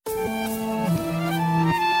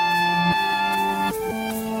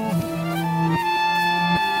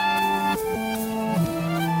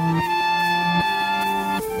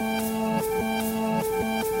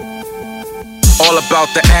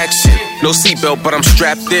about the action. No seatbelt, but I'm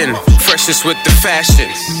strapped in. Freshest with the fashion.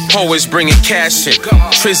 Always bringing cash in.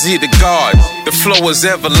 Trizzy the God. The flow is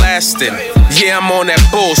everlasting. Yeah, I'm on that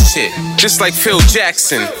bullshit. Just like Phil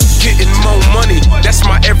Jackson. Getting more money, that's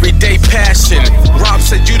my everyday passion. Rob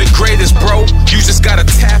said you the greatest, bro. You just gotta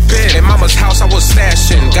tap in. In mama's house I was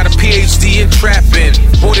stashing. Got a PhD in trapping.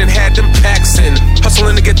 More than had them packs in.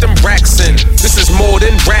 Hustling to get them racks in. This is more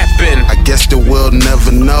than rapping. I guess the world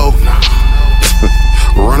never know.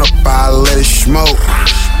 Run up, I let it smoke.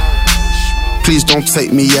 Please don't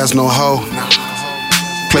take me as no hoe.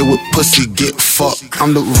 Play with pussy, get fucked.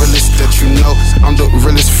 I'm the realest that you know. I'm the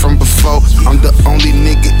realest from before. I'm the only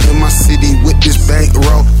nigga in my city with this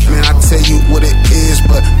bankroll. Man, I tell you what it is,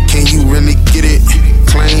 but can you really get it?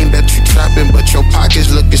 Claim that you trapping, but your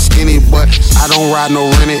pockets looking skinny. But I don't ride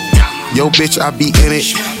no rented. Yo, bitch, I be in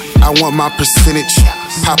it. I want my percentage.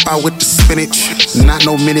 Pop out with the spinach. Not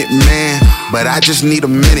no minute man, but I just need a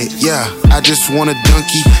minute. Yeah, I just want a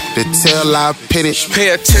donkey to tell I pin it.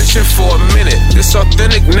 Pay attention for a minute. This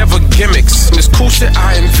authentic, never gimmicks. This cool shit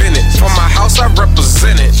I invented. From my house I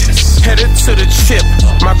represent it. Headed to the chip.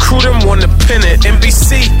 My crew them wanna pin it.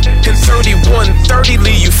 NBC in 3130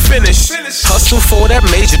 leave you finished. Hustle for that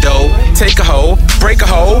major dough. Take a hoe, break a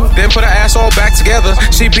hoe, then put her ass all back together.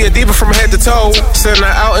 She be a diva from head to toe. Send her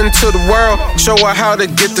out into the world. Show her how to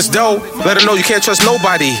get this dough. Let her know you can't trust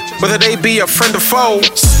nobody, whether they be a friend or foe.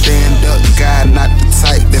 Stand up,